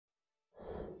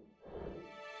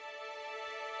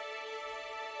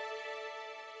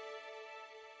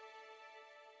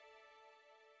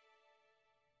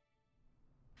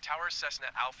Tower Cessna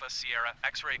Alpha Sierra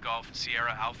X-Ray Golf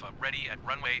Sierra Alpha ready at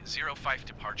runway 05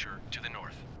 departure to the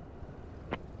north.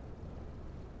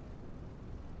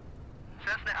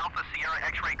 Cessna Alpha Sierra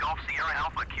X-Ray Golf Sierra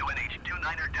Alpha QNH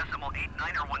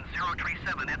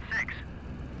 29.891037 at 6.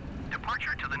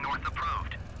 Departure to the north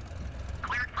approved.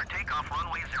 Cleared for takeoff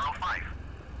runway 05.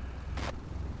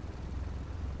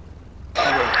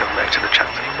 Welcome back to the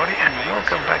channel, everybody, and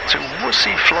welcome back to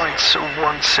Wussy Flights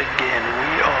once again.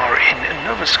 We are in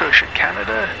Nova Scotia,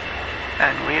 Canada,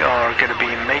 and we are going to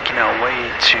be making our way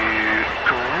to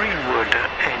Greenwood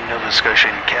in Nova Scotia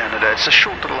in Canada. It's a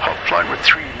short little hot flight with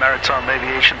 3 maritime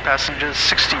aviation passengers,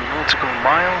 60 nautical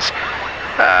miles.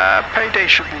 Payday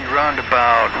should be round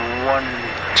about 1-2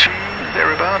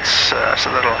 thereabouts, so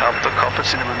that'll help the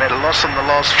coffers. And we made a loss on the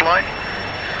last flight.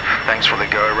 Thanks for the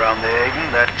go around there,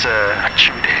 Aiden. That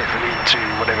chewed heavily into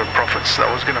whatever profits that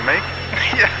was going to make.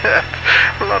 Yeah,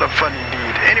 a lot of fun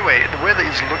indeed. Anyway, the weather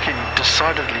is looking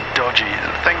decidedly dodgy.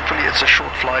 Thankfully, it's a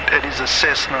short flight. It is a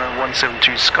Cessna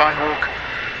 172 Skyhawk,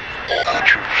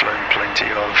 which we've flown plenty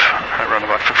of, around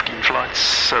about 15 flights.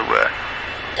 So,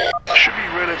 should be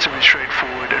relatively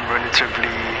straightforward and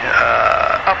relatively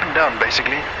up and down,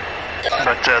 basically.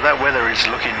 But that weather is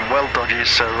looking well dodgy,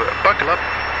 so buckle up.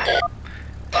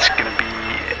 It's going to be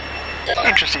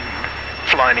interesting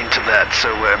flying into that,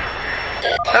 so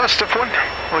have a stiff one.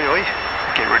 Oi oi,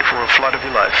 get ready for a flight of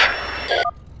your life.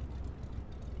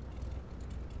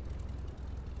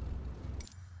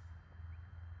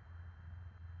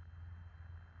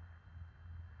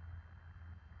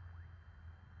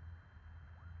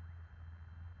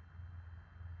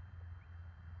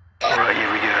 Alright,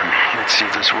 here we go. Let's see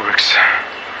if this works.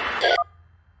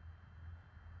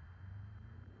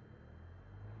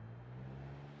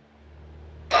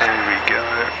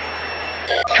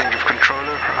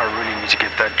 To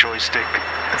get that joystick,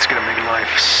 it's going to make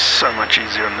life so much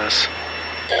easier on this.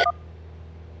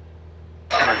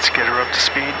 Let's get her up to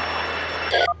speed.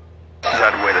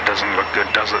 That weather doesn't look good,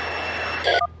 does it?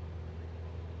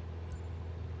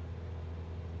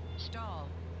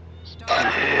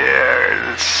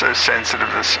 Yeah, it's so sensitive,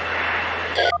 this.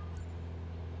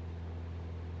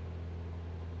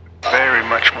 Very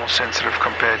much more sensitive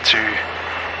compared to...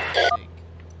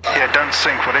 Yeah, don't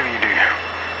sink, whatever you do.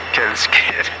 Okay, let's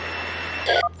get it.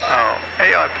 Oh,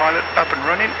 AI pilot up and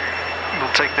running.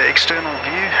 We'll take the external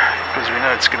view because we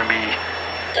know it's going to be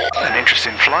an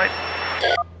interesting flight.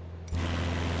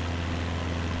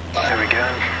 There we go.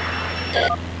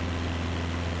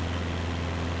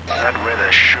 That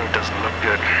weather sure doesn't look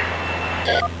good.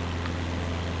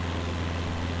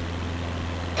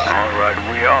 Alright,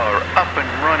 we are up and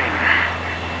running.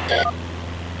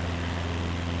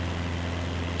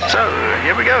 So,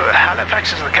 here we go.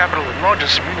 Halifax is the capital and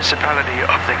largest municipality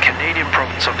of the Canadian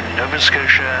province of Nova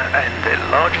Scotia and the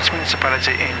largest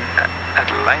municipality in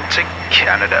Atlantic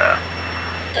Canada.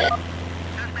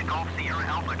 Cessna Golf Sierra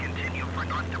Alpha continue for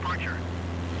north departure.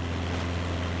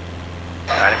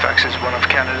 Halifax is one of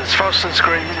Canada's fastest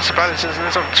growing municipalities, and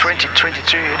as of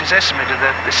 2022, it is estimated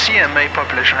that the CMA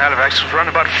population of Halifax was around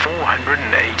about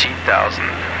 418,000.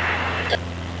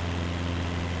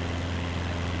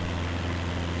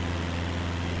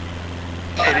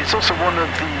 It is also one of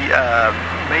the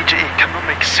major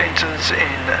economic centres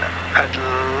in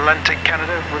Atlantic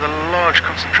Canada, with a large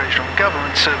concentration of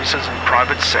government services and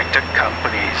private sector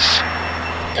companies.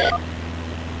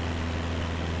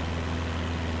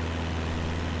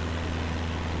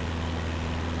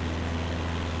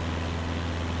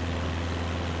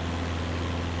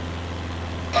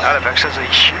 Halifax has a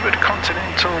humid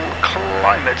continental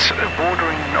climate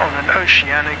bordering on an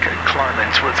oceanic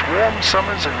climate with warm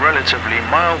summers and relatively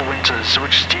mild winters,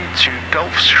 which is due to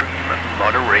Gulf Stream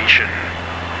moderation.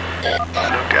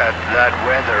 Look at that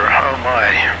weather, oh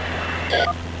my.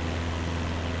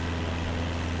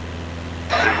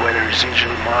 The weather is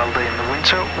usually milder in the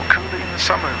winter or cooler in the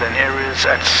summer than areas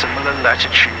at similar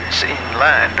latitudes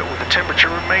inland, with the temperature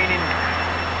remaining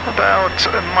about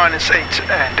 -8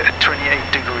 and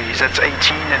 28 degrees. That's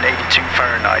 18 and 82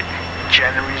 Fahrenheit.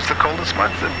 January is the coldest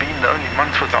month, and being the only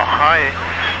month with a high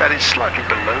that is slightly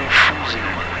below freezing,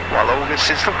 while August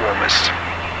is the warmest.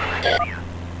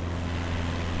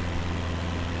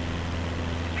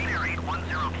 Speed air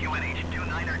 810 QNH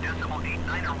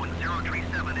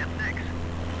 29.891037 at 6.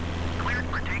 Cleared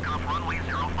for takeoff runway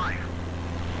 05.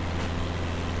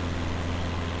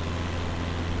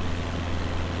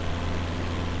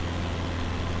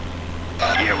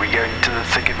 Yeah, we're going into the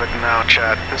thick of it now,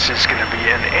 chat. This is going to be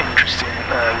an interesting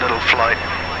little flight.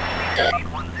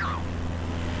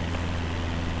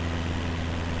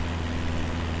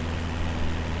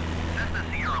 Cessna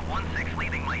Sierra 16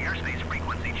 leaving my airspace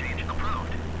frequency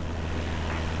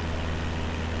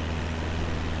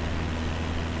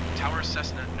Tower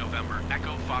Cessna November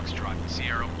Echo Foxtrot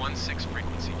Sierra 16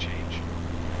 frequency change.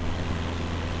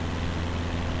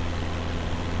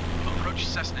 Approach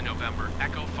Cessna November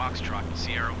Echo Foxtrot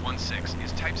Sierra 16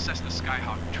 is type Cessna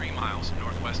Skyhawk 3 miles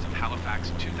northwest of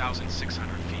Halifax,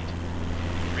 2,600 feet.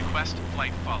 Request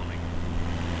flight following.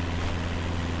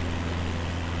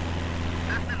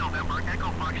 Cessna November Echo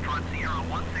Foxtrot Sierra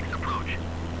 16 approach.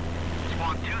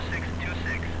 Squawk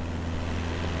 2626.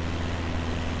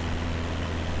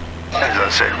 As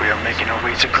I said, we are making our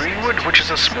way to Greenwood, which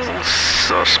is a small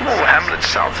hamlet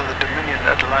south of the Dominion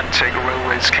Atlantic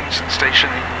Railway's Kingston Station.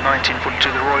 In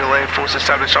 1942, the Royal Air Force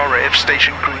established RAF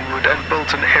Station Greenwood and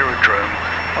built an aerodrome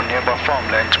on nearby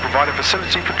farmland to provide a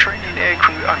facility for training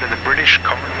aircrew under the British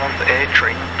Commonwealth Air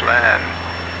Training Plan.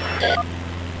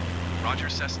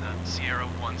 Roger Cessna Sierra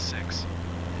 16.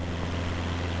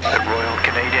 The Royal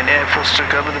Canadian Air Force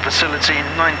took over the facility in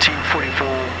 1944.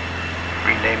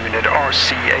 Renaming it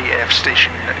RCAF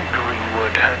Station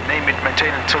Greenwood, name it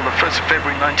maintained until the 1st of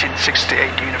February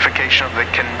 1968 unification of the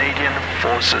Canadian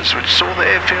Forces, which saw the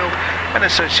airfield and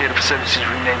associated facilities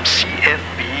renamed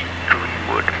CFB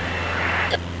Greenwood.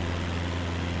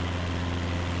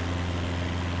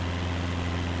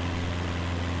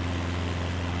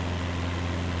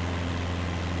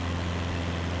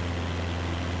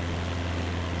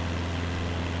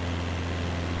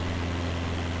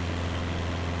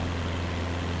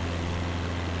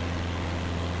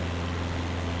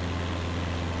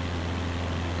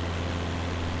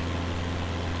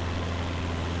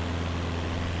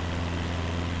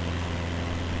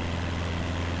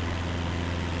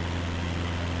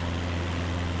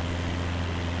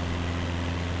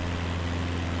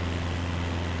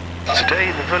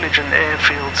 Today, the village and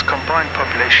airfield's combined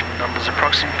population numbers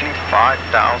approximately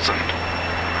 5,000.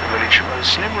 The village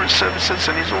hosts numerous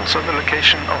services and is also the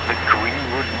location of the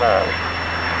Greenwood Mall.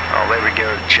 Oh, there we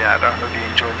go, Chad. I hope you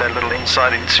enjoyed that little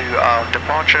insight into our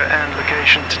departure and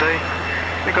location today.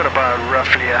 We got about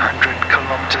roughly 100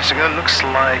 kilometers to go. Looks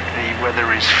like the weather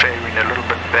is faring a little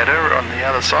bit better on the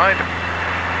other side.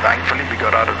 Thankfully, we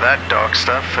got out of that dark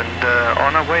stuff and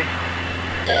on our way.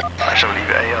 I shall leave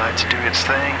AI to do its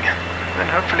thing, then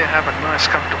hopefully have a nice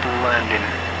comfortable landing.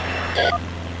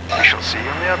 We shall see you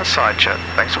on the other side, chat.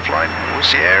 Thanks for flying.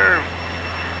 Sierra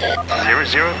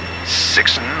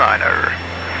 0069er.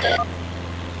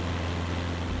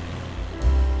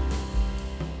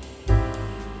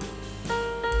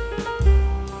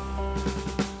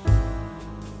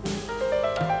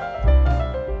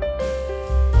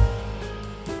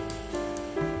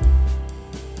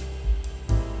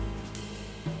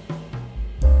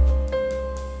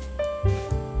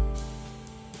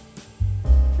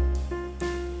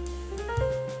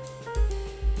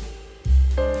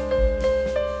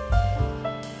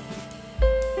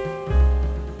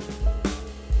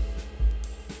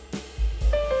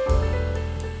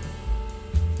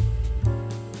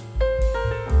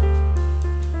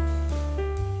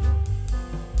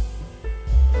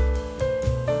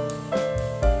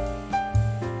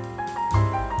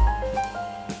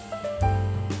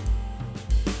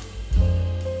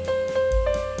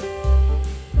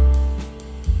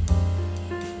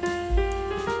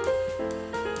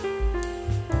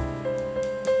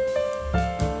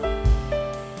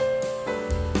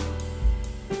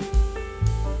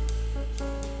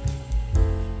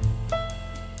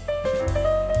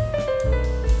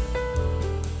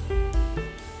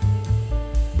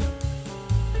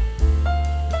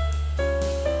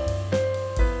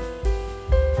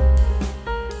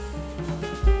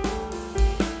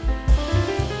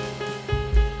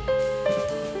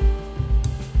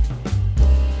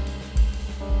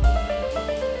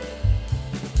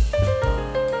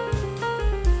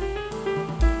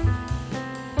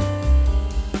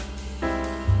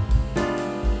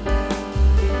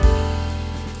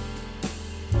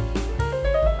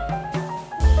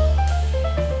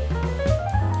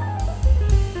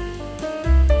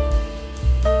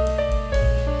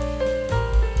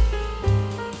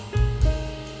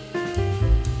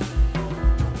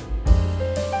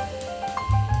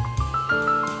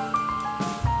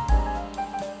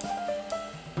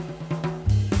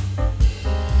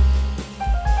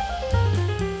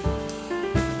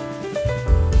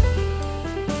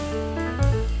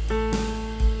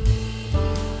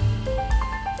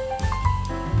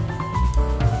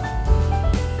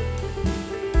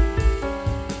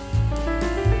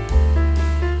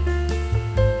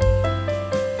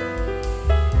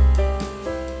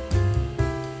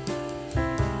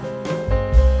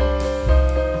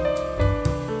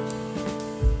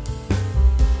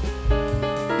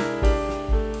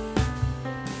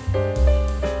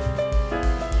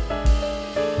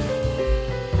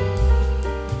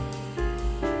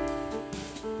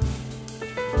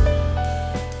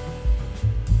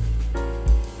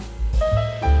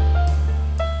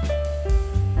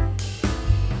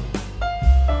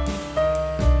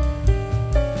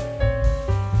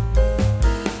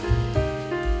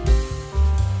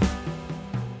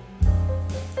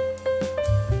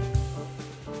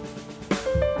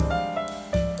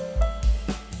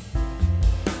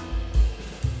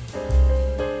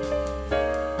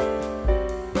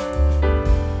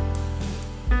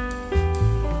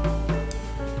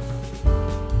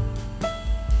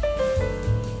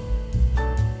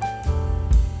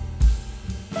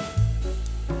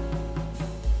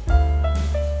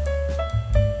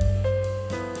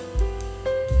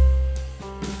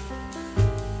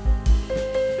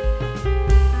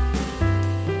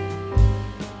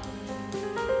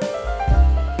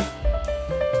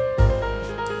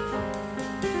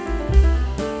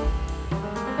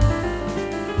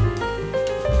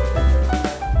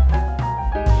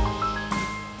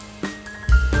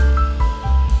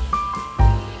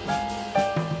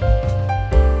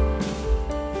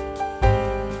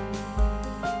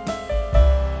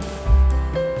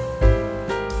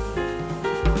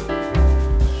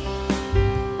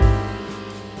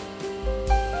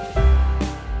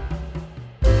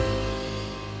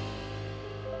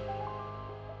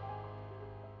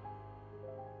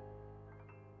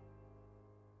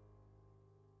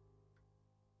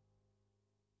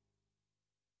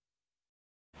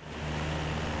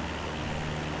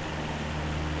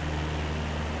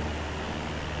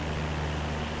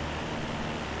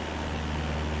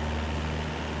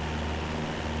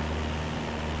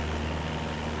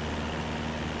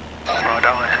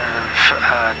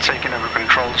 taking over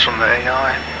controls from the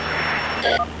AI.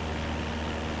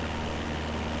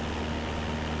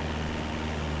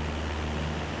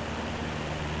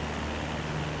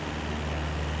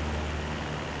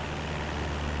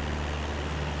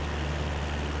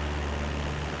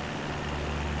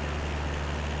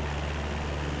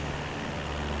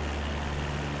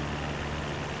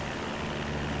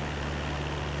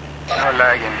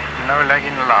 No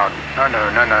lagging allowed. No.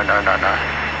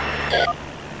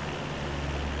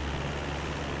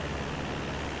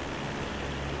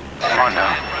 Come on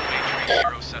now. Runway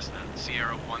 30 Cessna,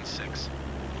 Sierra 16.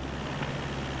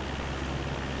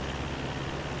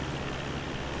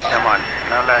 Come on,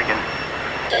 no lagging.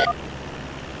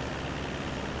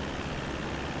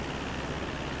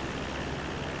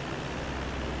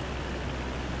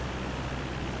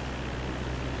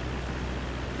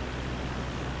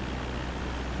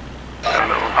 A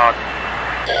little hot.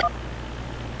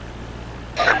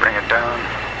 Gotta bring it down.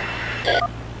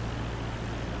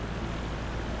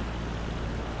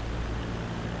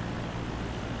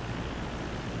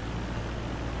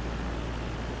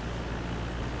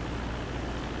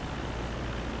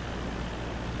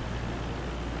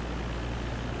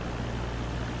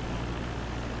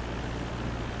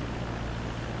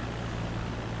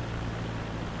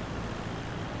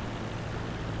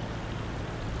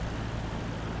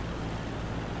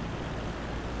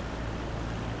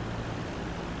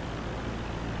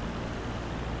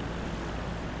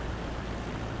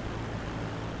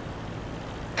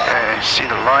 See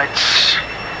the lights.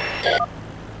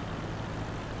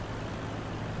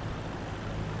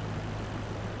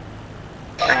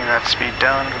 Bring that speed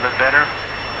down a little bit better.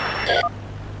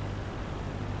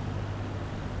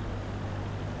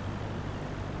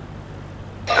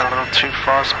 A little too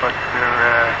fast, but we're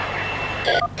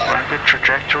on a good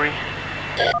trajectory,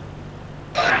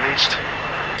 at least.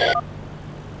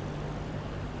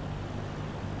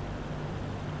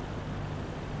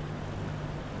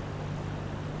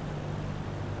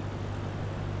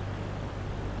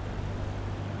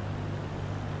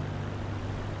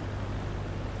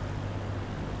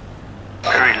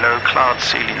 Low cloud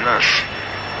ceiling this.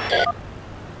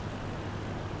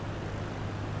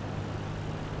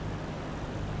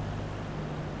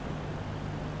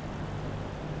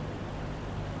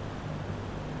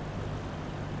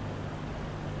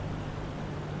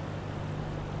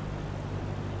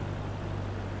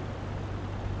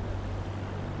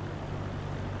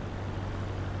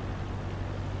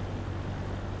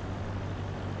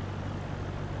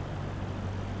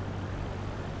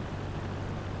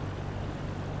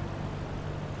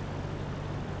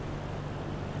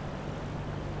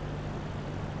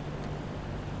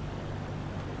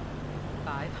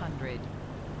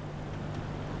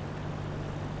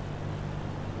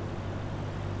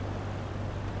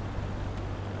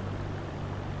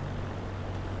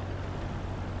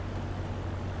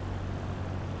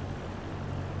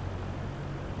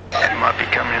 It might be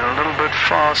coming a little bit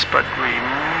fast, but we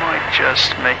might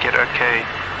just make it okay.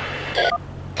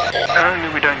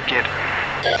 Only we don't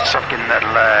stop getting that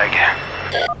lag.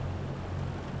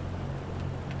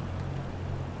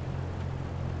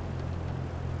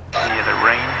 Near the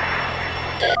rain.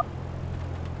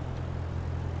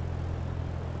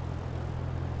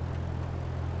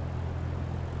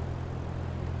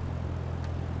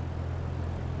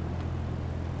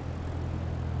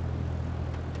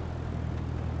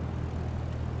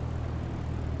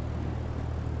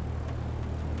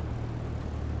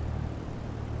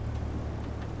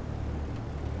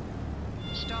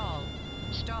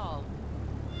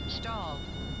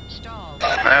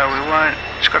 No, we won't.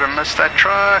 Just gotta miss that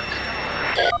truck.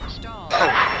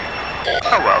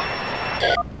 Oh well.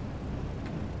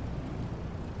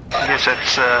 I guess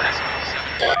that's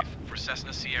 75 for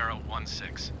Cessna Sierra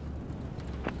 16.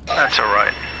 that's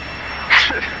alright.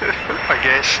 I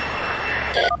guess.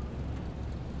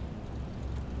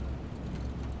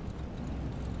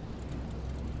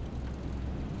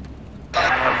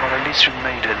 Well, at least we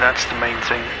made it. That's the main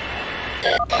thing.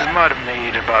 We might have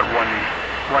made about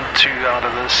one, 2 out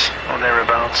of this, or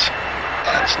thereabouts.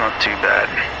 That's not too bad.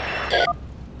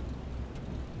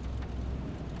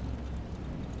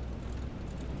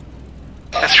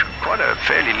 It's quite a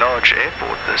fairly large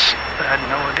airport, this. I had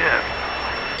no idea.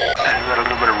 And we've got a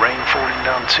little bit of rain falling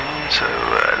down too, so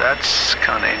that's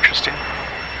kind of interesting.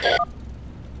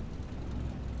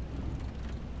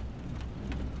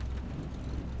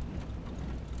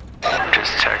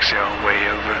 Just taxi our way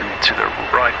over to the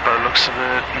right by the looks of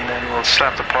it, and then we'll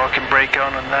slap the parking brake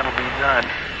on, and that'll be that.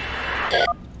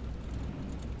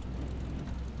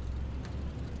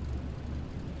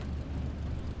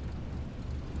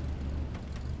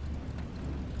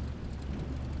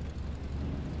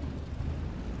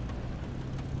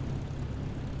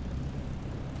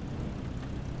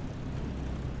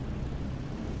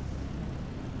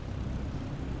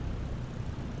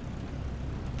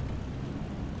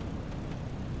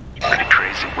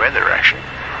 fantastic weather actually.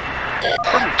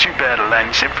 Wasn't too bad a landing,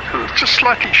 except for it was just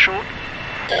slightly short.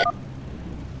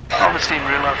 Obviously in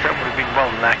real life that would have been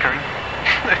well knackering.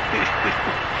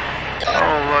 A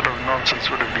whole lot of nonsense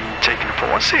would have been taken for.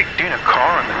 What's he doing a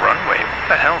car on the runway? What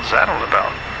the hell is that all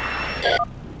about?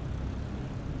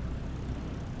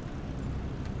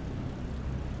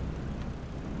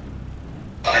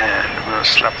 And we'll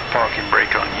slap the parking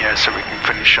brake on here so we can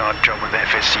finish our job with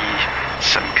FSE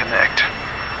Sim Connect.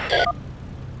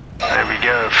 There we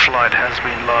go, flight has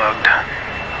been logged.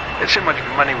 Let's see how much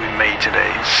money we made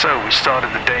today. So we started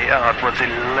the day out with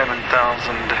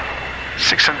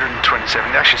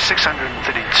 11,627, actually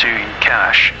 632 in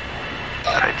cash.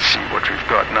 Let's see what we've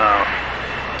got now.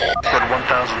 We've got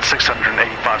 1,685,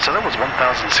 so that was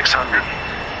 1,600. 1,000,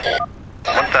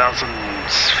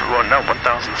 well no, 1,000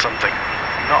 something.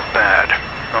 Not bad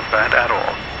at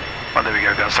all. Well, there we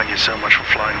go guys, thank you so much for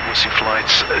flying Wussy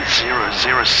Flights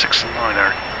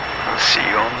 0069er. I'll see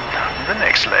you on the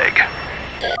next leg.